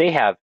gosh, they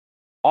have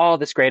all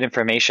this great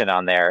information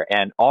on there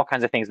and all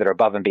kinds of things that are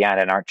above and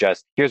beyond and aren't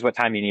just, here's what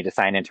time you need to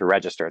sign in to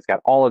register. It's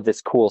got all of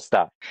this cool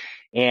stuff.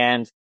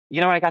 And, you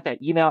know, I got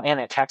that email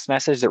and that text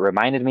message that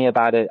reminded me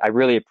about it. I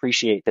really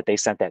appreciate that they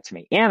sent that to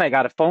me. And I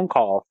got a phone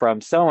call from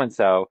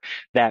so-and-so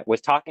that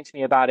was talking to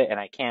me about it. And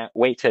I can't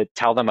wait to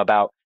tell them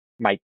about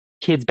my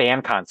kids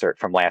band concert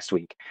from last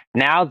week.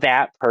 Now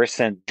that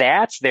person,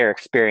 that's their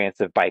experience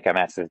of Bike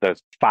MS, is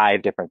those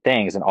 5 different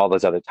things and all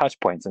those other touch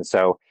points. And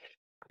so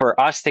for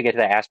us to get to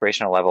that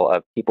aspirational level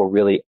of people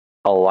really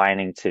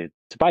aligning to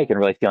bike and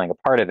really feeling a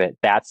part of it,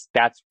 that's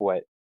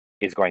what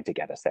is going to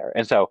get us there.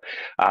 And so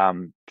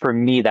for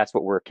me, that's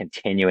what we're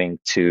continuing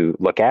to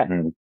look at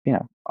and, you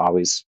know,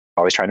 always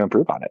trying to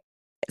improve on it.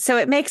 So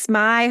it makes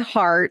my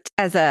heart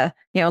as a,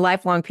 you know,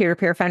 lifelong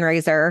peer-to-peer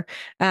fundraiser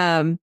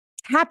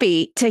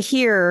happy to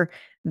hear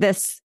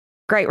this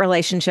great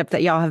relationship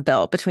that y'all have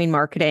built between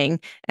marketing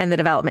and the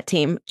development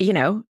team. You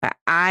know,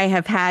 I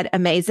have had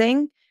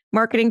amazing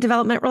marketing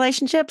development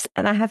relationships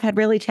and I have had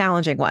really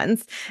challenging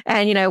ones.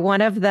 And, you know,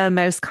 one of the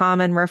most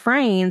common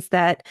refrains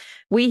that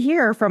we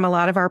hear from a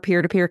lot of our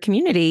peer-to-peer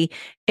community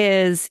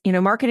is, you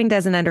know, marketing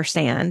doesn't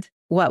understand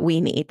what we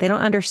need. They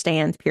don't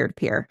understand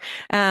peer-to-peer.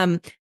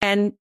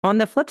 And on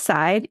the flip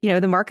side, you know,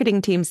 the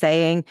marketing team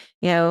saying,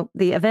 you know,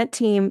 the event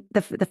team,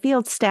 the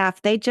field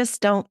staff, they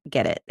just don't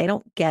get it. They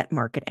don't get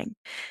marketing.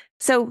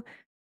 So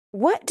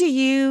what do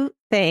you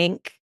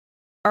think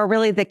are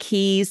really the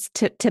keys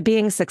to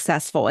being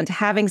successful and to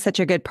having such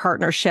a good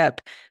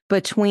partnership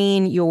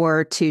between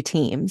your two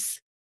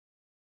teams?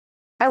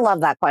 I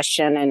love that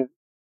question. And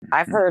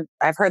I've heard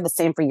the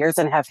same for years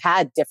and have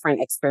had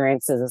different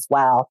experiences as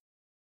well.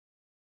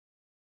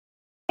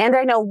 And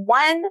I know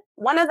one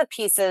of the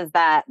pieces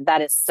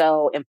that is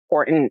so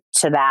important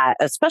to that,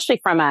 especially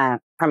from a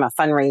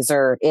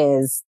fundraiser,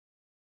 is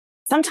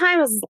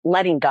sometimes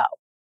letting go.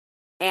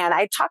 And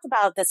I talked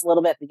about this a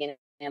little bit at the beginning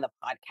of the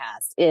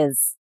podcast,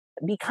 is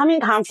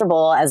becoming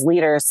comfortable as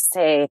leaders to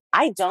say,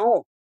 I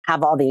don't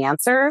have all the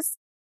answers,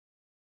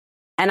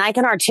 and I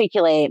can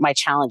articulate my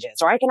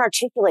challenges, or I can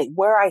articulate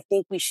where I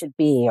think we should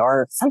be.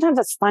 Or sometimes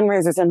it's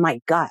fundraisers in my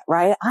gut,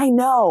 right? I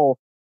know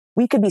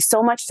we could be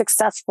so much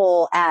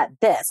successful at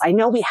this. I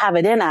know we have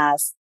it in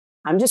us.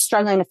 I'm just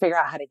struggling to figure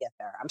out how to get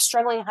there. I'm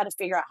struggling how to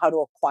figure out how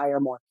to acquire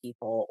more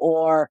people,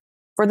 or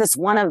for this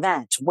one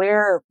event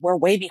where we're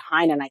way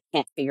behind and I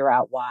can't figure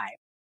out why.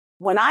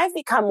 When I've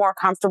become more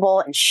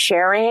comfortable in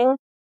sharing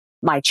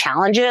my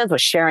challenges,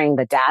 with sharing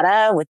the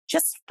data, with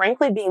just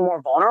frankly being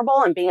more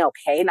vulnerable and being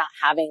okay not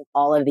having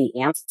all of the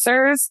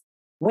answers,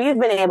 we've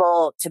been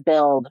able to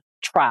build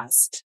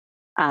trust.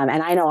 And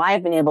I know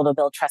I've been able to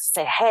build trust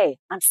to say, hey,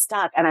 I'm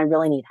stuck and I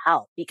really need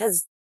help,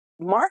 because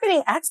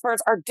marketing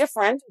experts are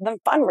different than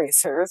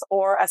fundraisers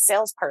or a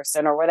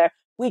salesperson or whatever.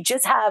 We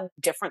just have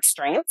different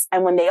strengths.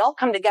 And when they all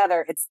come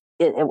together,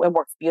 it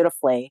works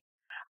beautifully.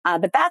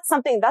 But that's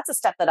a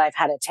step that I've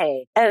had to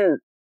take. And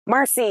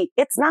Marcy,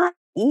 it's not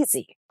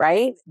easy,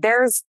 right?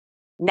 There's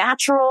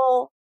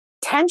natural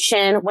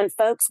tension when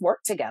folks work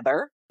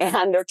together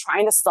and they're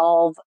trying to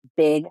solve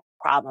big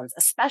problems,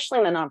 especially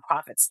in the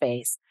nonprofit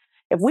space.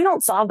 If we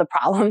don't solve the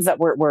problems that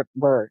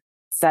we're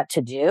set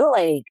to do,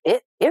 like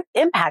it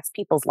impacts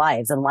people's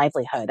lives and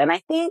livelihood. And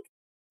I think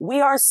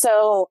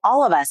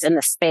all of us in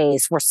the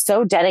space, we're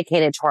so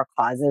dedicated to our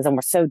causes, and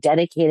we're so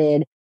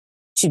dedicated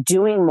to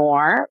doing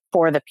more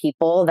for the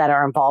people that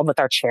are involved with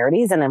our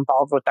charities and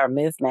involved with our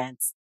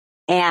movements.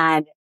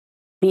 And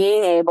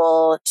being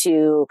able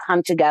to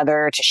come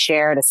together to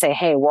share, to say,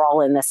 hey, we're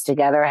all in this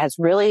together, has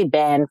really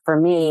been, for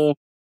me,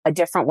 a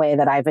different way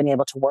that I've been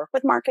able to work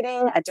with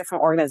marketing at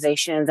different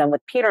organizations. And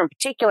with Peter in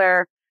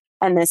particular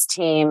and this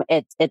team,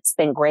 it's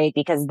been great,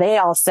 because they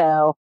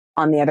also,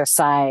 on the other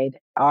side,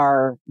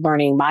 are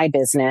learning my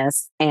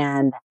business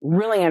and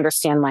really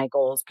understand my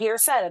goals. Peter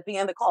said at the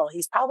end of the call,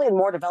 he's probably in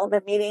more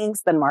development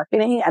meetings than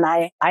marketing. And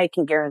I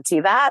can guarantee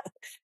that,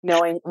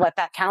 knowing what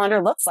that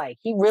calendar looks like.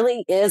 He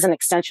really is an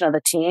extension of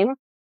the team.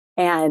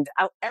 And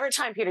every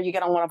time, Peter, you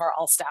get on one of our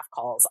all staff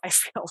calls, I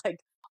feel like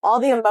all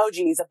the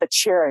emojis of the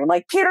cheering,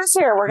 like, Peter's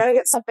here, we're going to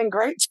get something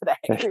great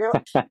today. You're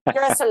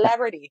a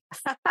celebrity.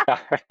 I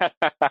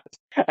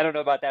don't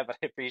know about that, but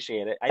I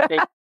appreciate it. I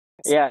think,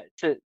 yeah,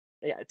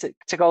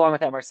 to go along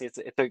with that, Marcy, it's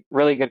a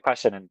really good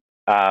question.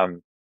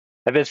 And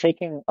I've been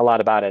thinking a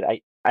lot about it.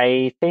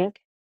 I think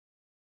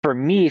for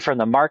me, from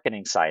the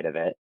marketing side of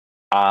it,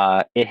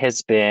 it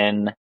has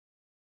been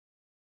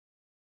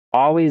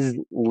always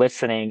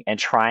listening and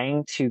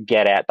trying to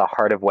get at the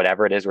heart of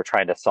whatever it is we're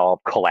trying to solve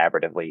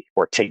collaboratively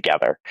or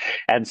together.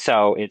 And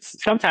so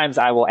sometimes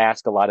I will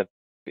ask a lot of,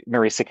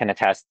 Marisa can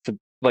attest to,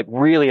 like,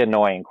 really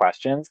annoying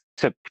questions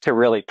to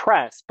really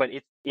press, but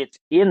it's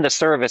in the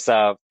service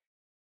of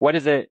what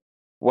is it?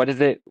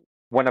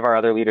 One of our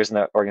other leaders in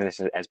the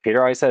organization, as Peter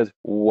always says,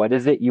 what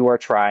is it you are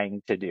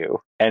trying to do?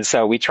 And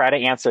so we try to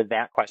answer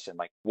that question,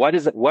 like, what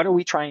is it? What are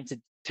we trying to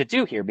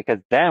do here? Because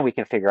then we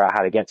can figure out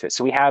how to get to it.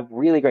 So we have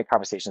really great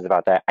conversations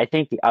about that. I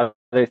think the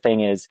other thing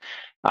is,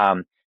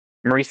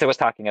 Marisa was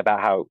talking about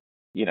how,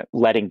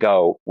 letting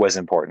go was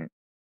important.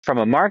 From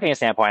a marketing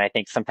standpoint, I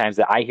think sometimes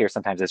that I hear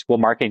sometimes is, well,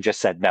 marketing just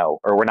said no,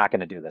 or we're not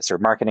going to do this, or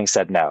marketing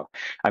said no.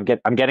 I'm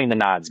getting the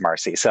nods,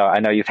 Marcy. So I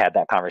know you've had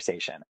that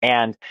conversation.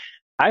 And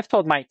I've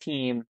told my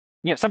team,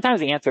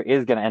 sometimes the answer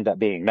is going to end up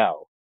being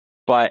no,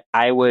 but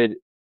I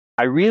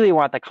really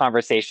want the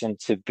conversation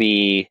to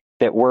be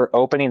that we're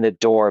opening the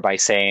door by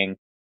saying,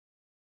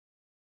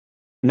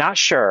 not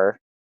sure,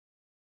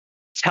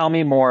 tell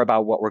me more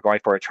about what we're going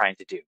for or trying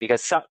to do.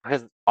 Because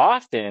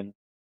often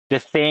the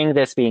thing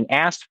that's being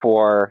asked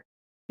for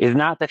is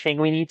not the thing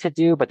we need to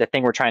do, but the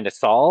thing we're trying to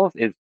solve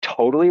is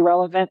totally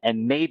relevant.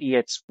 And maybe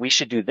we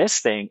should do this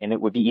thing and it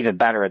would be even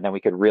better. And then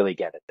we could really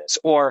get at this.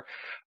 Or,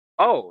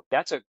 oh,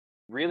 that's a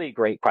really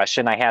great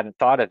question. I hadn't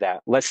thought of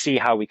that. Let's see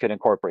how we could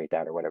incorporate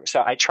that or whatever.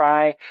 So I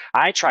try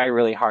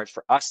really hard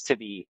for us to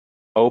be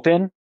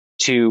open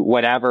to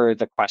whatever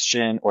the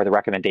question or the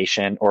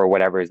recommendation or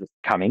whatever is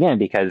coming in,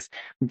 because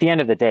at the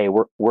end of the day,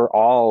 we're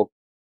all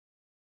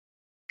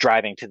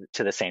driving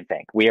to the same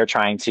thing. We are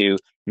trying to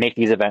make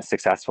these events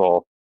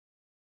successful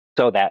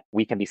so that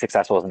we can be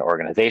successful as an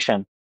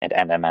organization and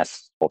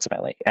NMS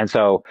ultimately. And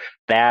so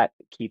that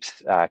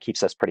keeps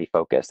us pretty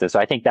focused. And so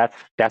I think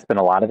that's been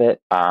a lot of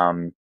it.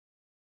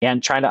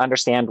 And trying to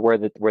understand where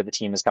the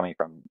team is coming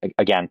from.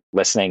 Again,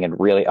 listening and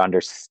really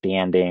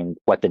understanding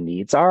what the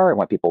needs are and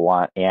what people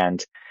want.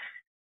 And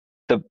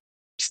the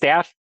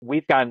staff,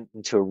 we've gotten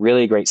into a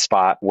really great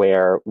spot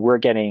where we're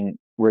getting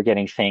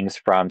things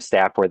from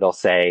staff where they'll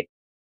say,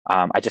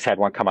 I just had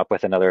one come up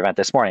with another event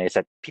this morning. It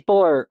said people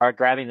are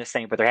grabbing this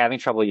thing, but they're having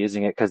trouble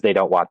using it because they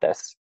don't want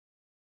this.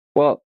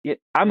 Well,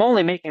 I'm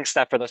only making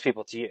stuff for those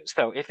people to use.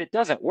 So if it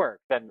doesn't work,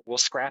 then we'll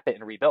scrap it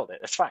and rebuild it.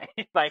 It's fine.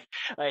 like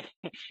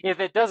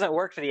if it doesn't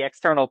work for the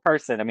external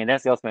person, I mean,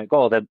 that's the ultimate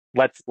goal. Then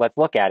let's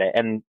look at it.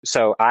 And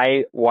so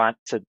I want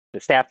the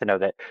staff to know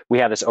that we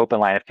have this open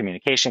line of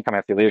communication coming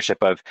up through leadership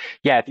of,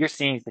 yeah, if you're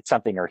seeing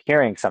something or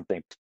hearing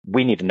something,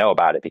 we need to know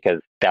about it because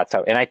that's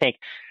how. And I think,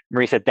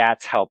 Marisa,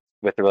 that's helped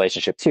with the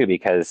relationship too,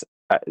 because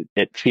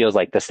it feels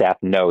like the staff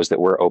knows that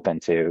we're open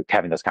to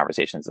having those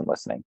conversations and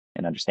listening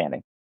and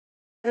understanding.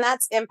 And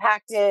that's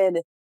impacted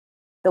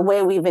the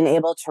way we've been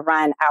able to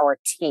run our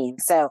team.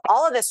 So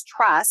all of this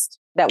trust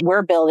that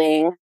we're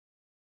building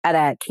at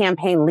a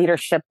campaign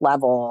leadership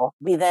level,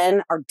 we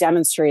then are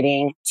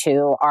demonstrating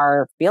to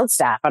our field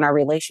staff and our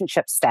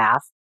relationship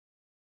staff.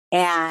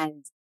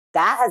 And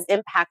that has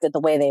impacted the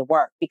way they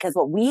work, because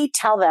what we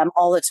tell them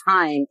all the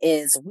time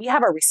is we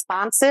have a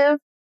responsive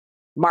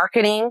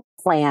marketing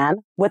plan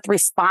with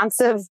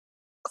responsive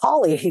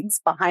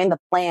colleagues behind the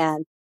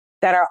plan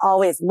that are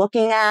always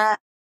looking at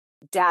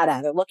data.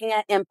 They're looking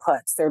at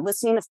inputs. They're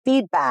listening to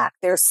feedback.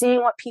 They're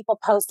seeing what people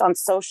post on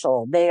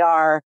social.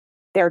 They're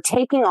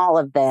taking all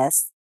of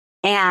this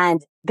and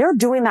they're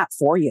doing that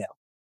for you.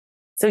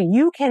 So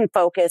you can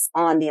focus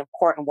on the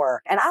important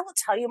work. And I will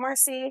tell you,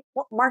 Marcy,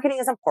 well, marketing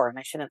is important.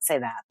 I shouldn't say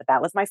that, but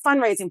that was my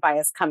fundraising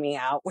bias coming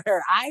out,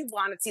 where I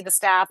want to see the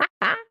staff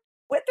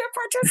with their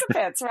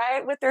participants,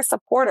 right? With their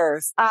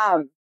supporters.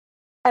 And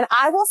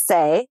I will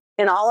say,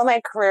 in all of my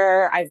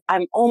career,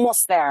 I'm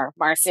almost there,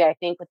 Marcy, I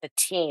think, with the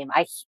team.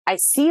 I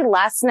see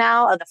less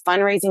now of the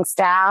fundraising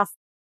staff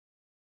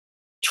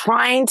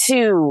trying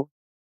to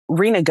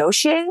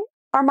renegotiate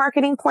our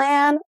marketing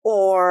plan,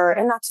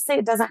 and not to say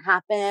it doesn't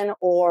happen,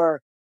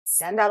 or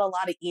send out a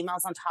lot of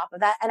emails on top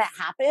of that. And it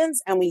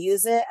happens, and we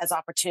use it as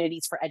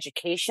opportunities for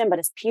education. But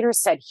as Peter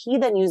said, he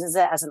then uses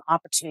it as an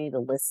opportunity to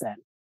listen.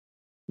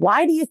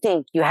 Why do you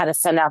think you had to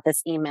send out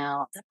this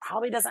email that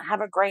probably doesn't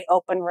have a great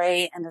open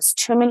rate, and there's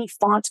too many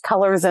font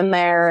colors in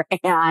there,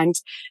 and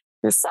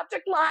your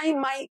subject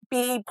line might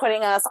be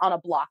putting us on a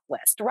block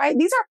list, right?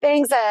 These are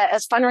things that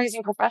as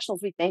fundraising professionals,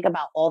 we think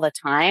about all the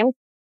time.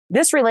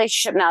 This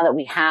relationship now that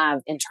we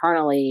have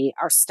internally,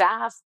 our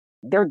staff,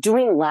 they're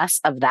doing less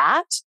of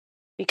that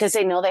because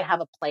they know they have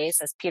a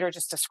place, as Peter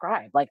just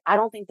described. Like, I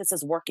don't think this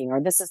is working,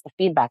 or this is the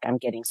feedback I'm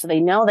getting. So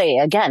they know they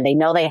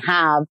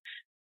have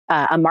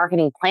a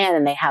marketing plan,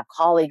 and they have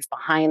colleagues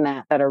behind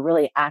that are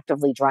really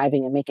actively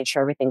driving and making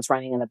sure everything's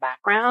running in the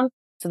background,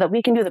 so that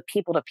we can do the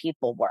people to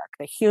people work,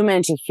 the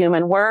human to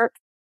human work,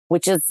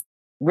 which is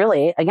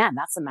really, again,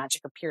 that's the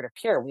magic of peer to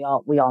peer. We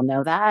all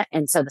know that.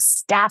 And so the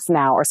staff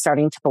now are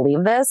starting to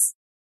believe this.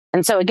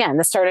 And so again,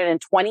 this started in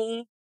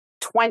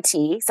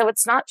 2020. So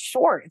it's not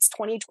short. It's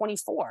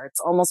 2024. It's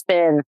almost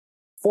been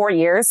 4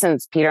 years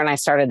since Peter and I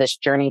started this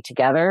journey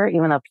together,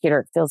 even though,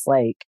 Peter, it feels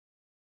like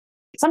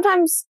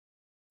sometimes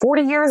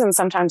 40 years and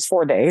sometimes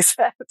 4 days.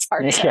 It's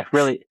hard to, yeah,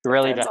 really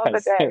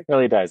does. It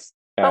really does.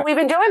 But we've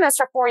been doing this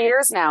for 4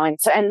 years now.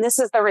 And this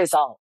is the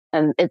result.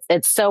 And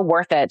it's so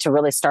worth it to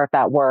really start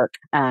that work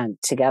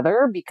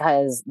together,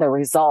 because the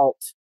result,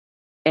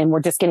 and we're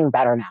just getting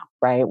better now,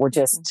 right? We're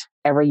just,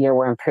 every year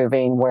we're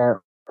improving, we're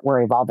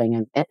evolving,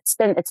 and it's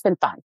been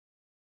fun.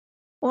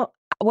 Well,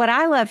 what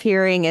I love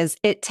hearing is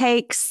it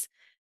takes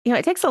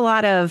a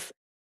lot of,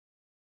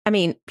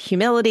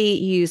 humility.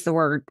 You use the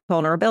word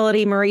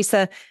vulnerability,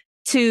 Marisa,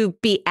 to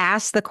be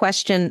asked the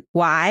question,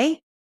 why,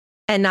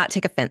 and not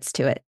take offense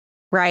to it.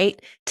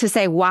 Right? To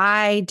say,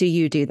 why do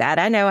you do that?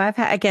 I know I've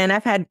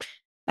had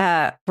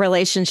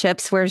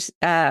relationships where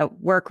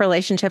work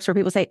relationships where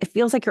people say, it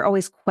feels like you're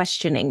always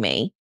questioning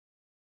me.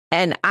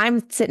 And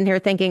I'm sitting here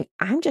thinking,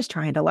 I'm just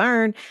trying to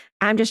learn.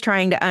 I'm just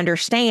trying to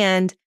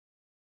understand.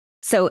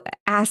 So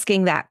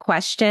asking that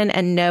question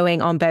and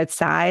knowing on both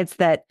sides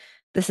that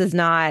this is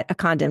not a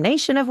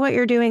condemnation of what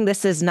you're doing.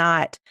 This is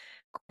not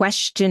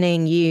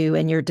questioning you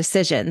and your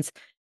decisions.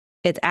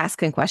 It's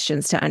asking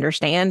questions to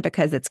understand,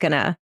 because it's going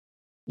to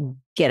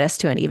get us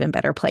to an even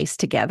better place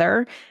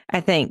together.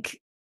 I think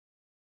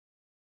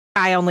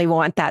I only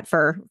want that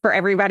for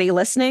everybody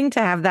listening, to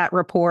have that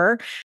rapport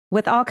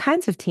with all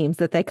kinds of teams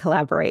that they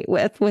collaborate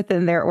with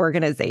within their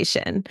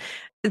organization.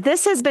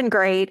 This has been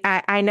great.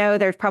 I know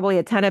there's probably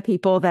a ton of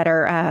people that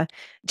are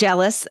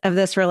jealous of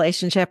this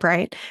relationship,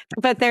 right?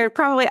 But there are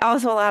probably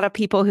also a lot of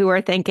people who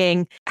are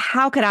thinking,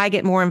 how could I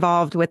get more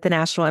involved with the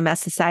National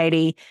MS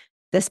Society?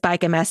 This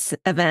Bike MS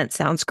event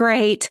sounds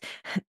great.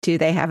 Do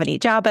they have any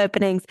job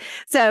openings?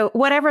 So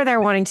whatever they're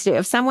wanting to do,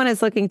 if someone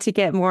is looking to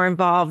get more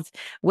involved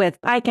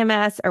with Bike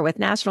MS or with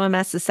National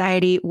MS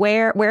Society,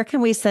 where can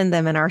we send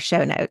them in our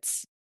show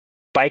notes?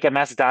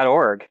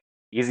 bikems.org.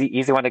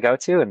 Easy one to go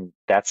to. And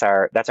that's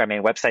our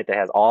main website that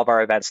has all of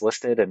our events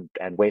listed and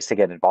ways to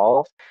get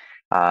involved.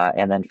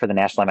 And then for the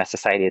National MS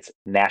Society, it's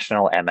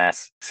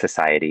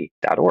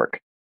nationalmssociety.org.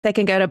 They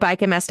can go to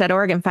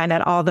bikems.org and find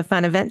out all the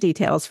fun event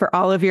details for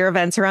all of your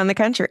events around the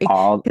country.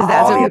 Because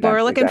that's what people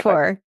are looking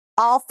for.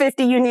 All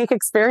 50 unique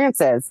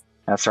experiences.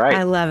 That's right.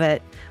 I love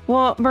it.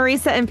 Well,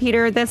 Marisa and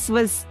Peter, this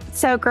was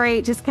so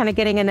great. Just kind of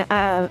getting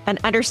an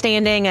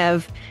understanding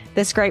of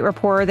this great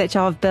rapport that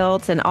y'all have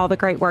built and all the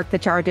great work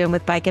that y'all are doing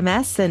with Bike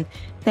MS. And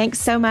thanks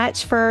so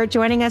much for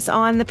joining us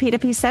on the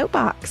P2P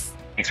Soapbox.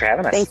 Thanks for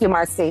having us. Thank you,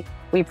 Marcy.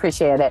 We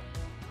appreciate it.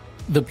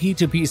 The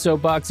P2P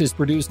Soapbox is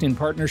produced in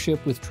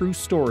partnership with True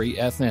Story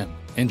FM,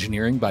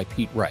 engineering by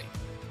Pete Wright.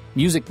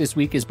 Music this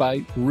week is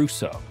by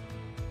Russo.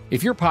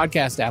 If your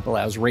podcast app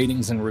allows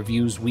ratings and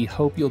reviews, we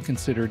hope you'll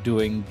consider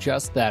doing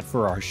just that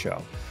for our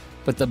show.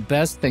 But the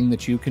best thing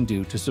that you can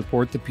do to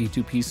support the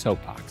P2P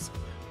Soapbox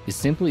is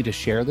simply to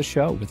share the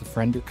show with a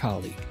friend or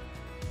colleague.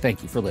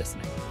 Thank you for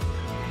listening.